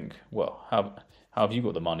because they think, well, how have you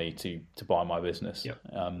got the money to buy my business?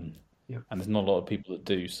 And there's not a lot of people that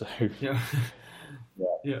do. So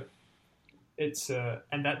It's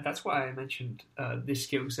and that's why I mentioned this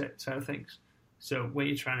skill set side of things. So when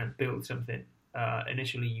you're trying to build something,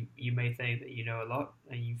 initially you may think that you know a lot,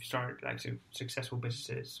 and you've started like successful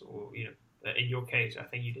businesses, or in your case, I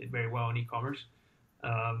think you did very well in e-commerce.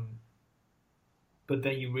 But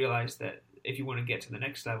then you realize that if you want to get to the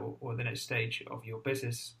next level or the next stage of your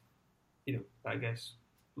business, I guess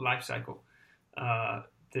life cycle,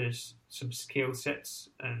 there's some skill sets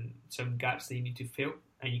and some gaps that you need to fill.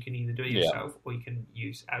 And you can either do it yourself, or you can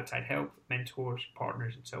use outside help, mentors,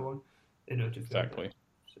 partners, and so on, in order to exactly.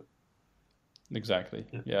 So. Exactly.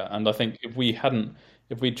 Yeah, and I think if we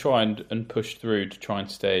tried and pushed through to try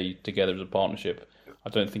and stay together as a partnership,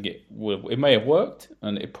 I don't think it would. It may have worked,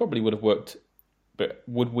 and it probably would have worked. But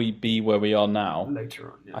would we be where we are now?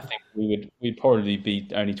 Later on, I think we'd probably be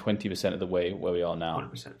only 20% of the way where we are now.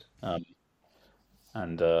 100%.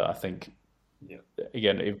 And I think.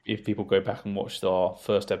 Again, if people go back and watch our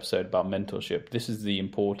first episode about mentorship, this is the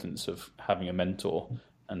importance of having a mentor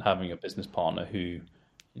and having a business partner who,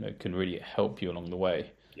 can really help you along the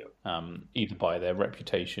way, either by their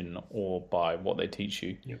reputation or by what they teach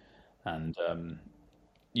you, and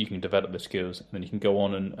you can develop the skills, and then you can go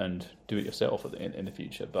on and do it yourself in the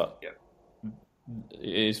future. But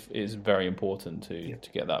it is very important to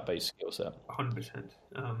get that base skill set. 100%.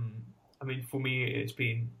 I mean, for me, it's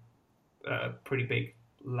been pretty big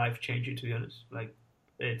life changer, to be honest. Like,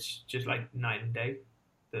 it's just like night and day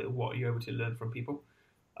what you're able to learn from people,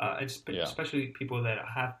 especially people that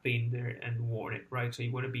have been there and worn it, right? So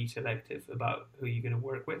you want to be selective about who you're going to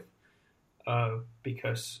work with,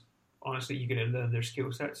 because honestly, you're going to learn their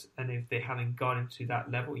skill sets, and if they haven't gotten to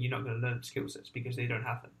that level, you're not going to learn skill sets because they don't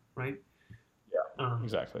have them, right?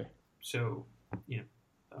 Exactly. So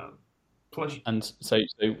plus, and so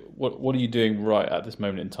what are you doing right at this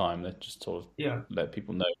moment in time? That just sort of let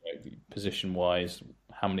people know, position wise,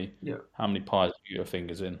 how many pies you your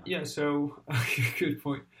fingers in. So good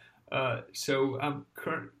point. So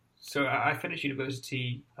I finished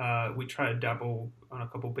university. We tried to dabble on a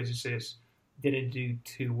couple of businesses. Didn't do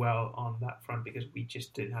too well on that front because we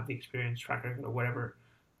just didn't have the experience, track record, or whatever.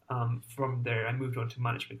 From there, I moved on to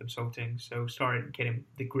management consulting. So started getting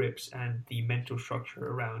the grips and the mental structure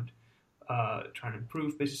around trying to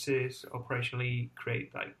improve businesses operationally,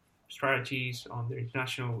 create like strategies on their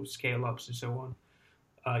international scale ups and so on.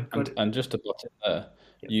 And just to butt in there,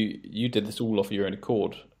 you did this all off your own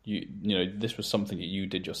accord. This was something that you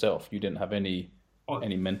did yourself. You didn't have any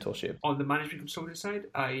mentorship. On the management consulting side,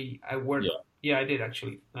 I worked. Yeah, I did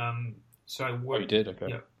actually. So I worked. Oh, you did? Okay.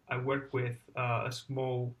 Yeah, I worked with a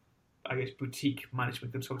small, I guess, boutique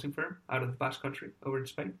management consulting firm out of the Basque Country over in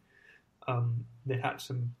Spain. They had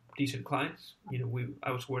some decent clients.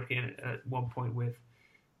 I was working at one point with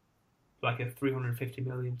like a 350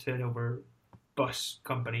 million turnover bus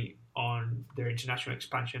company on their international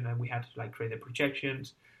expansion, and we had to like create the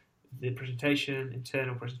projections, the presentation,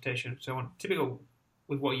 internal presentation, so on. Typical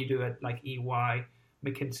with what you do at like EY,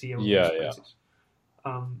 McKinsey, or these places.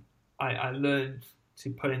 I learned to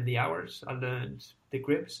put in the hours. I learned the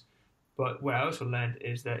grips. But what I also learned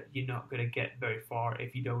is that you're not going to get very far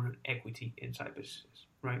if you don't own equity inside businesses,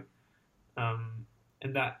 right?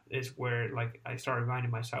 And that is where like I started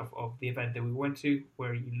reminding myself of the event that we went to,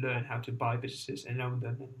 where you learn how to buy businesses and own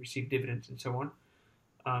them and receive dividends and so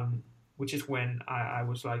on. Which is when I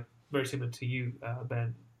was like very similar to you,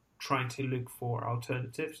 Ben, trying to look for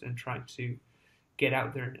alternatives and trying to get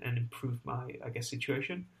out there and improve my, I guess,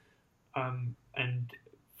 situation. And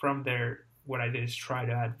from there, what I did is try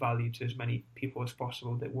to add value to as many people as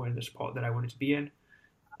possible that were in the spot that I wanted to be in,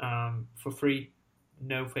 for free,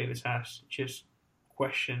 no favors asked, just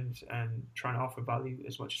questions and trying to offer value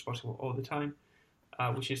as much as possible all the time,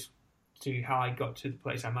 which is to how I got to the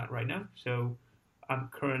place I'm at right now. So I'm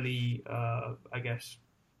currently, I guess,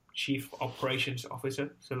 Chief Operations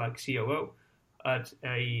Officer, so like COO, at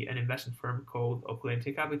an investment firm called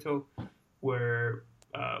Opulentia Capital, where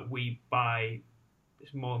we buy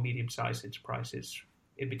small, medium-sized enterprises.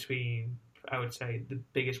 In between, I would say the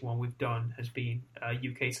biggest one we've done has been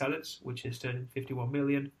UK Salads, which is turning 51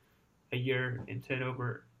 million a year in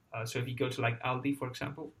turnover. So if you go to like Aldi, for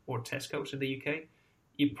example, or Tesco's in the UK,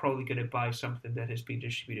 you're probably going to buy something that has been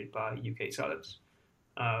distributed by UK Salads.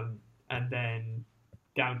 And then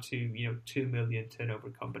down to 2 million turnover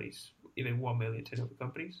companies, even 1 million turnover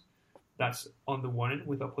companies. That's on the one end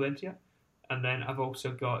with Opulentia. And then I've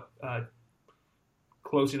also got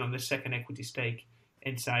closing on the second equity stake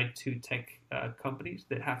inside two tech companies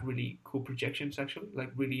that have really cool projections, actually,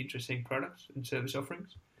 like really interesting products and service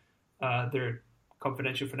offerings. They're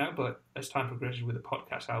confidential for now, but as time progresses with the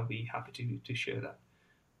podcast, I'll be happy to share that.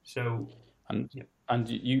 So, and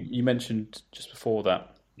you mentioned just before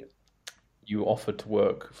that you offered to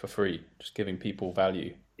work for free, just giving people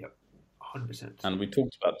value. Yep, 100%. And we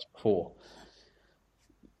talked about this before.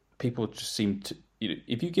 People just seem to,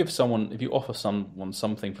 if you offer someone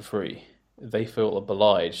something for free, they feel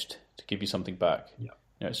obliged to give you something back. Yeah.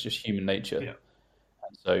 It's just human nature. Yeah.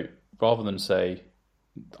 And so rather than say,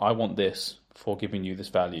 I want this before giving you this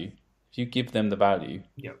value, if you give them the value,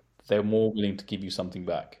 they're more willing to give you something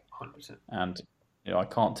back. 100%. And I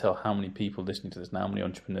can't tell how many people listening to this now, how many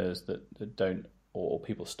entrepreneurs that don't, or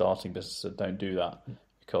people starting businesses that don't do that,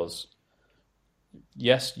 because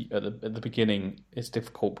yes, at the beginning it's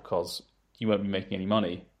difficult because you won't be making any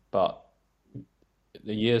money, but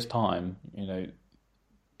a year's time,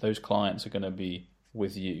 those clients are going to be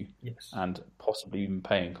with you, and possibly even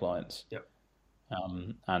paying clients. Yep.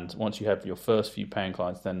 And once you have your first few paying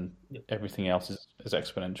clients, then everything else is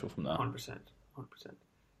exponential from there. 100%.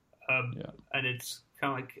 And it's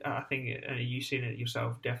kind of like, I think you've seen it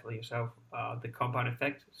yourself, definitely yourself, the compound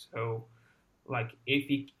effect. So like if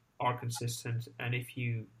you are consistent and if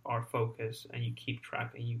you are focused and you keep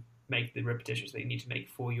track and you make the repetitions that you need to make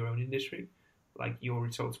for your own industry, like your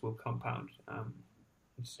results will compound,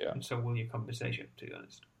 and so will your compensation, to be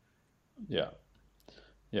honest.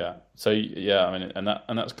 So I mean,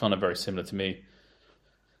 and that's kind of very similar to me.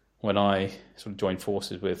 When I sort of joined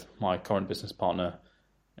forces with my current business partner,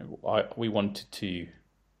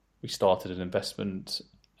 we started an investment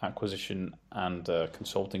acquisition and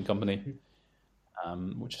consulting company,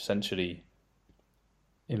 which essentially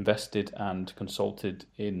invested and consulted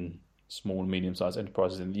in small and medium-sized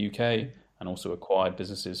enterprises in the UK, and also acquired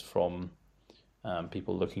businesses from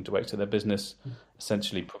people looking to exit their business,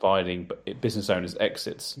 essentially providing business owners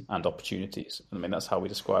exits and opportunities. I mean, that's how we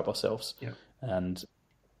describe ourselves. And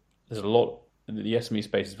there's a lot. The SME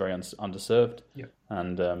space is very underserved,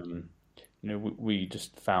 and we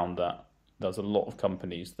just found that there's a lot of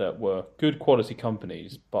companies that were good quality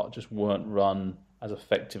companies, but just weren't run as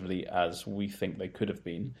effectively as we think they could have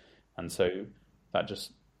been, and so that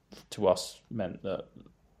just to us meant that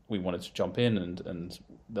we wanted to jump in, and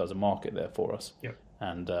there was a market there for us,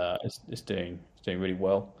 and it's doing really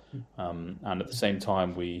well, and at the same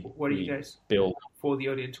time we build for the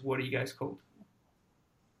audience. What are you guys called?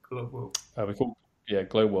 Global. We call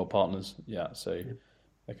Global Partners. So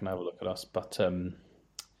they can have a look at us. But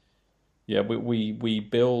we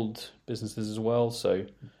build businesses as well. So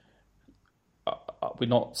we're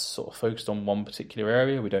not sort of focused on one particular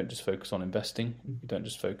area. We don't just focus on investing. We don't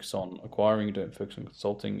just focus on acquiring. We don't focus on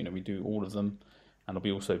consulting. We do all of them, and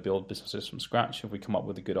we also build businesses from scratch. If we come up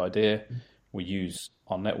with a good idea, we use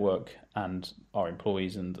our network and our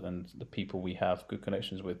employees and the people we have good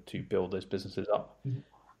connections with to build those businesses up.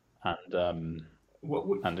 And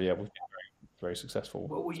and yeah, we've been very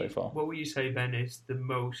successful so far. What would you say then is the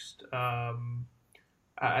most?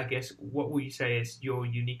 I guess what would you say is your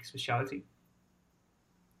unique specialty,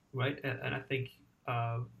 right? And I think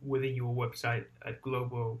within your website at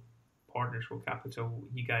Global Partners for Capital,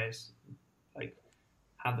 you guys like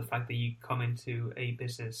have the fact that you come into a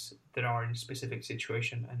business that are in a specific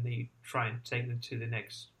situation and they try and take them to the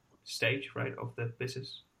next stage, right, of the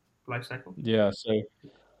business life cycle. Yeah,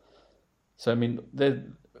 so I mean,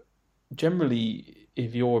 generally,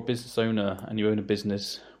 if you're a business owner and you own a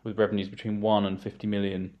business with revenues between 1 and 50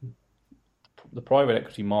 million, the private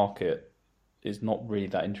equity market is not really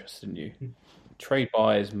that interested in you. Trade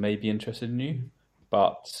buyers may be interested in you,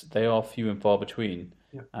 but they are few and far between,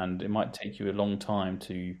 and it might take you a long time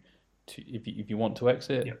to if you want to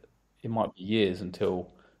exit, it might be years until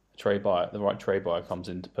the right trade buyer comes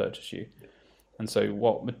in to purchase you. And so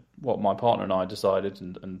what my partner and I decided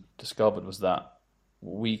and discovered was that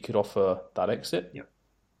we could offer that exit.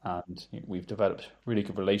 And we've developed really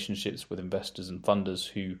good relationships with investors and funders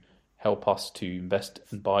who help us to invest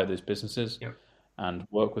and buy those businesses and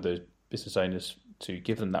work with those business owners to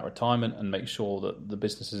give them that retirement and make sure that the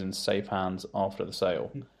business is in safe hands after the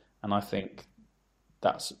sale. And I think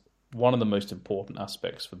that's one of the most important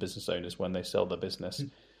aspects for business owners when they sell their business,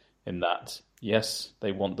 in that, yes,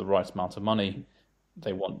 they want the right amount of money,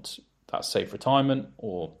 they want that safe retirement,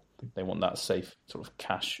 or they want that safe sort of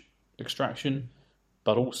cash extraction,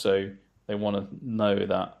 but also they want to know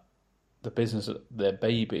that the business, their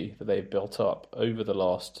baby that they've built up over the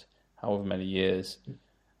last however many years,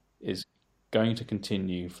 is going to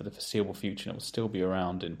continue for the foreseeable future, and it will still be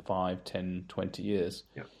around in 5, 10, 20 years.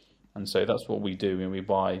 And so that's what we do, and we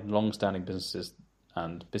buy long-standing businesses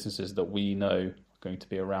and businesses that we know are going to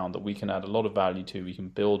be around, that we can add a lot of value to, we can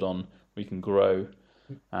build on, we can grow.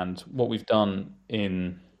 And what we've done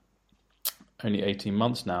in only 18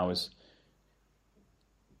 months now is,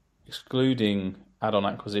 excluding add-on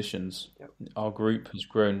acquisitions, our group has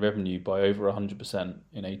grown revenue by over 100%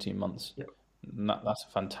 in 18 months. And that's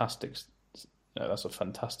a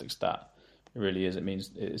fantastic stat. It really is. It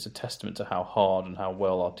means it's a testament to how hard and how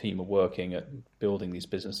well our team are working at building these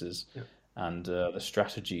businesses and the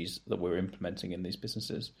strategies that we're implementing in these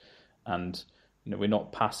businesses. And we're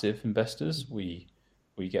not passive investors. We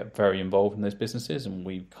get very involved in those businesses, and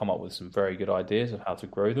we come up with some very good ideas of how to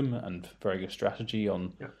grow them and very good strategy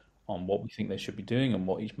on what we think they should be doing and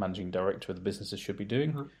what each managing director of the businesses should be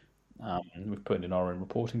doing. We've put in our own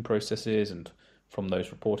reporting processes, and from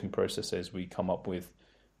those reporting processes, we come up with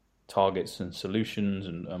targets and solutions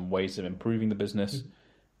and ways of improving the business.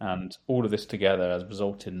 And all of this together has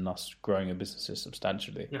resulted in us growing the businesses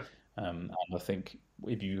substantially. And I think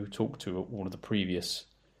if you talk to all of the previous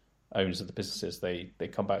owners of the businesses, they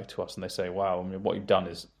come back to us and they say, wow, I mean, what you've done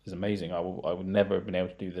is amazing. I would never have been able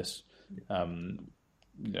to do this.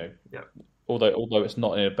 Although it's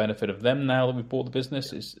not in a benefit of them now that we've bought the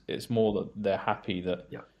business, it's more that they're happy that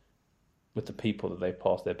with the people that they've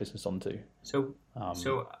passed their business on to. So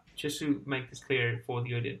just to make this clear for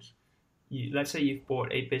the audience, let's say you've bought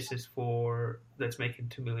a business that's making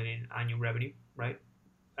 2 million in annual revenue, right?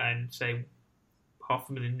 And say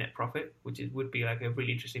 500,000 net profit, which would be like a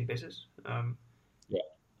really interesting business.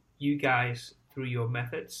 You guys, through your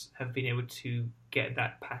methods, have been able to get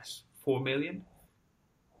that past 4 million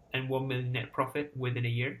and 1 million net profit within a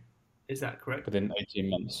year. Is that correct? Within 18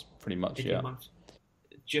 months, pretty much, 18 months.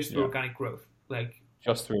 Just through organic growth,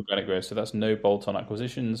 just through organic growth. So that's no bolt-on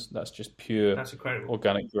acquisitions. That's just pure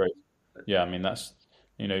organic growth. Yeah, I mean that's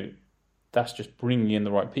just bringing in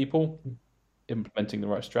the right people, implementing the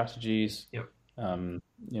right strategies. Modernizing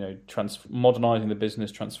the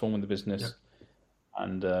business, transforming the business,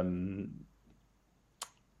 and I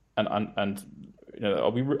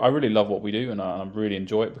really love what we do, and I really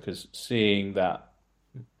enjoy it, because seeing that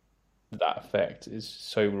effect is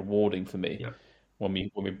so rewarding for me. When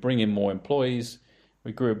we bring in more employees,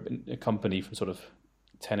 we grew a company from sort of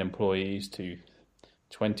 10 employees to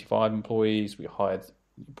 25 employees. We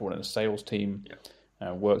brought in a sales team,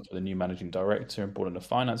 worked with a new managing director, and brought in a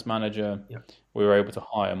finance manager. We were able to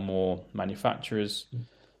hire more manufacturers,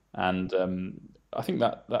 and I think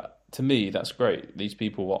that to me that's great. These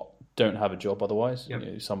people don't have a job otherwise.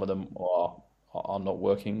 Some of them are not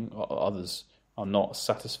working. Others are not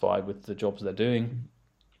satisfied with the jobs they're doing.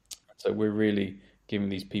 So we're really giving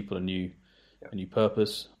these people a new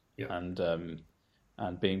purpose, and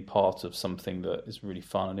being part of something that is really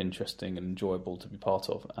fun and interesting and enjoyable to be part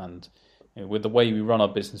of. And with the way we run our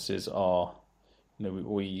businesses,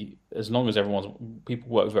 we as long as people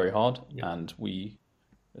work very hard, Yep. and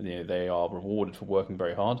they are rewarded for working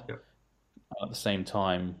very hard. Yep. At the same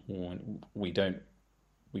time, we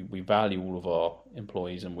value all of our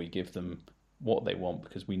employees, and we give them what they want,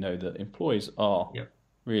 because we know that employees are Yep.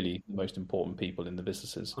 really the most important people in the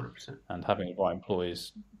businesses, 100%. and having the right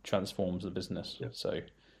employees transforms the business. Yep. So,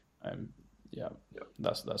 Yep.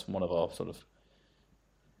 that's one of our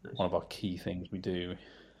Nice. one of our key things we do.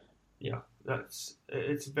 Yeah,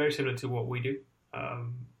 it's very similar to what we do.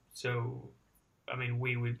 So, I mean,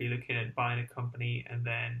 we would be looking at buying a company, and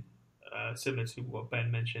then similar to what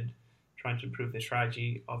Ben mentioned, trying to improve the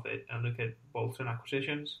strategy of it and look at bolt-on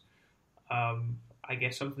acquisitions. I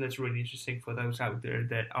guess something that's really interesting for those out there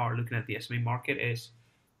that are looking at the SME market is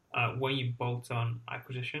when you bolt on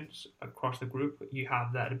acquisitions across the group, you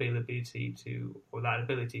have that ability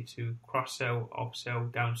to cross-sell,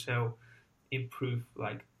 upsell, downsell, improve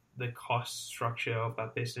like the cost structure of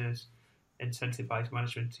that business, incentivize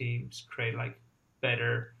management teams, create like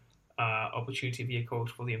better opportunity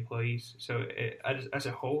vehicles for the employees. So as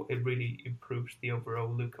a whole, it really improves the overall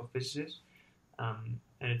look of businesses. And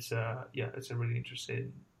it's a really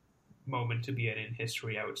interesting moment to be in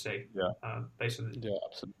history, I would say. Based on the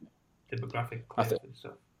Absolutely. demographic cliff and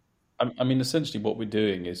stuff. I mean, essentially, what we're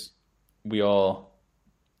doing is we are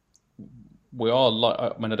like.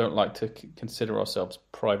 I mean, I don't like to consider ourselves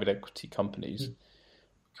private equity companies,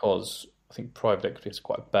 because I think private equity is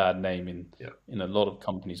quite a bad name in a lot of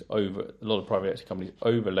companies. A lot of private equity companies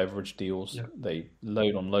over leverage deals. They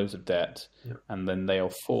load on loads of debt, and then they are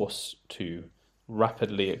forced to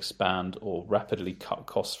rapidly expand or rapidly cut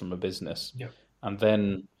costs from a business. And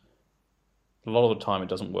then a lot of the time it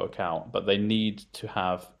doesn't work out, but they need to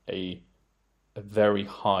have a very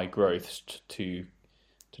high growth to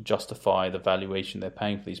justify the valuation they're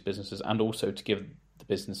paying for these businesses, and also to give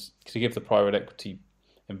the private equity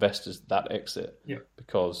investors that exit,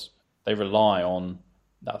 because they rely on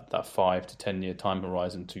that 5 to 10 year time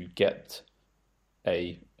horizon to get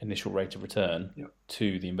a initial rate of return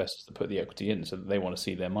to the investors that put the equity in, so that they want to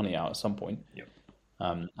see their money out at some point.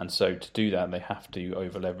 And so to do that, they have to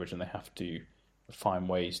over leverage, and they have to find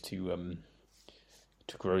ways to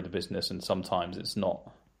grow the business. And sometimes it's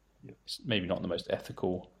maybe not the most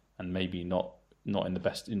ethical, and maybe not in the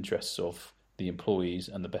best interests of the employees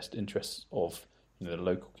and the best interests of the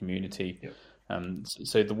local community.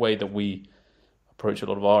 So the way that we approach a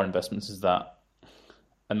lot of our investments is that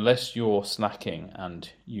unless you're slacking and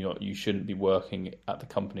you shouldn't be working at the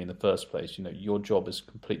company in the first place, your job is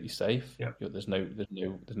completely safe. There's no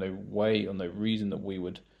way or no reason that we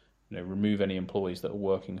would remove any employees that are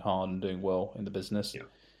working hard and doing well in the business.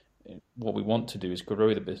 What we want to do is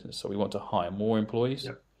grow the business, so we want to hire more employees,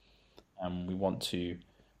 and we want to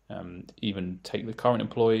even take the current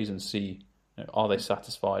employees and see, are they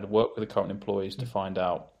satisfied, work with the current employees to find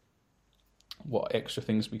out what extra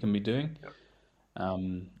things we can be doing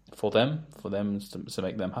for them to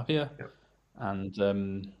make them happier, and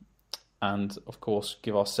of course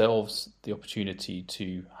give ourselves the opportunity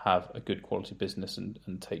to have a good quality business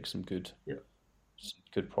and take some good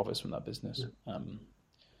profits from that business.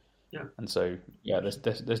 And so there's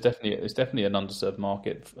definitely an underserved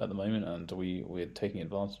market at the moment, and we're taking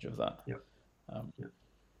advantage of that.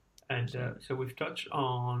 And so we've touched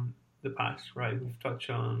on the past, right? We've touched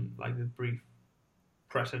on like the brief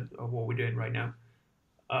present of what we're doing right now,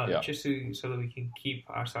 just so that we can keep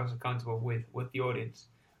ourselves accountable with the audience.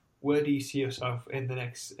 Where do you see yourself in the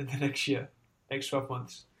next year, next 12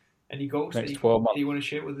 months? Any goals next 12 months that you want to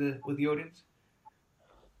share with the audience?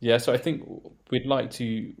 Yeah, so I think we'd like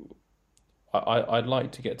to. I'd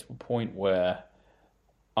like to get to a point where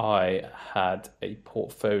I had a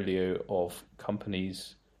portfolio of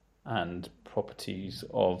companies and properties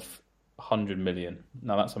of 100 million.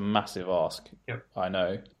 Now that's a massive ask, I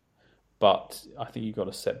know, but I think you've got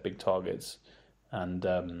to set big targets, and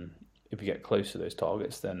if you get close to those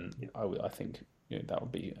targets, then I think that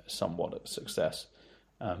would be somewhat of a success.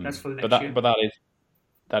 That's for the next year. But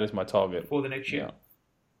that is my target for the next year.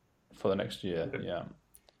 For the next year, Okay.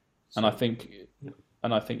 And I think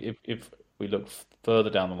if we look further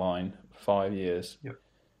down the line, 5 years.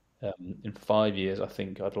 In 5 years, I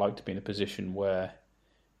think I'd like to be in a position where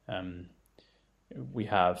we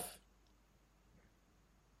have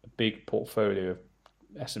a big portfolio of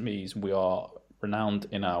SMEs. We are renowned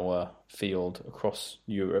in our field across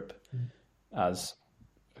Europe as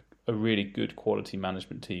a really good quality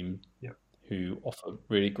management team who offer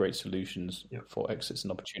really great solutions for exits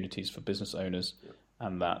and opportunities for business owners,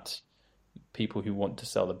 and that people who want to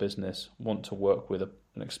sell the business, want to work with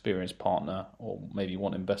an experienced partner, or maybe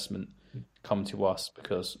want investment, come to us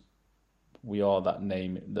because we are that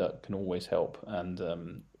name that can always help and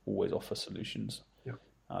always offer solutions. Yeah.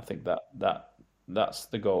 I think that's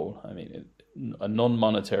the goal. I mean, a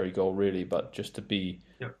non-monetary goal really, but just to be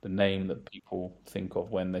the name that people think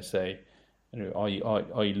of when they say, are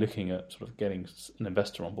you looking at sort of getting an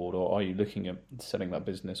investor on board, or are you looking at selling that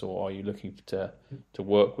business, or are you looking to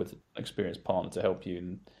work with an experienced partner to help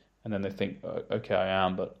you? And then they think, okay, I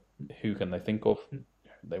am, but who can they think of?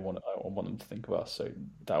 I want them to think of us. So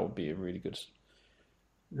that would be a really good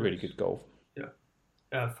goal.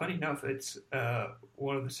 Yeah. Funny enough, it's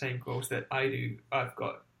one of the same goals that I've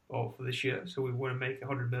got all for this year. So we want to make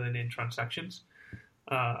 100 million in transactions,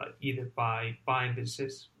 either by buying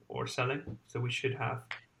businesses or selling. So we should have,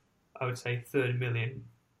 I would say, 30 million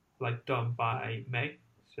done by May.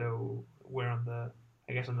 So we're on the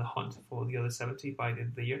hunt for the other 70 by the end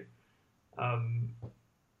of the year.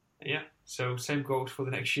 So same goals for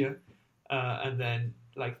the next year, and then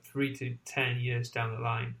 3 to 10 years down the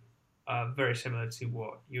line, very similar to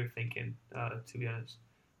what you're thinking. To be honest,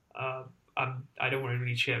 I don't want to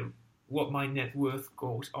really share what my net worth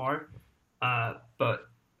goals are, but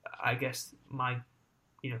I guess my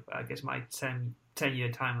 10-year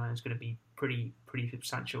timeline is going to be pretty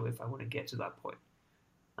substantial if I want to get to that point.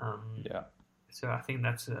 So I think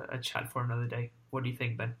that's a chat for another day. What do you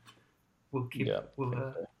think, Ben? We'll keep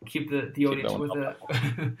the audience with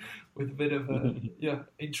with a bit of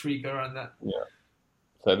intrigue around that. Yeah.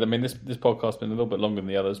 So I mean, this podcast has been a little bit longer than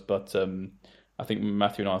the others, but I think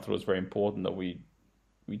Matthew and I thought it was very important that we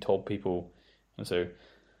told people, and so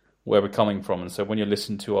where we're coming from, and so when you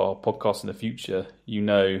listen to our podcast in the future,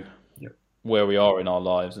 where we are in our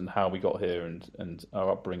lives and how we got here and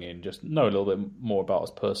our upbringing. Just know a little bit more about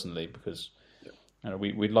us personally, because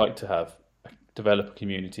we'd like to develop a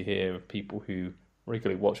community here of people who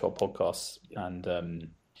regularly watch our podcasts, and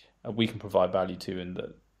we can provide value to, and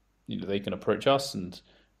that they can approach us and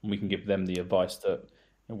we can give them the advice that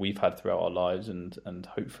we've had throughout our lives, and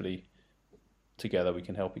hopefully together we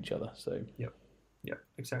can help each other. So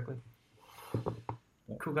exactly.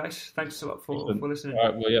 Cool, guys. Thanks a lot for listening.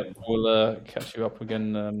 All right, well, we'll catch you up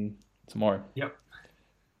again tomorrow. Yep.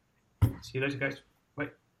 See you later, guys. Bye.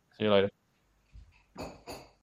 See you later.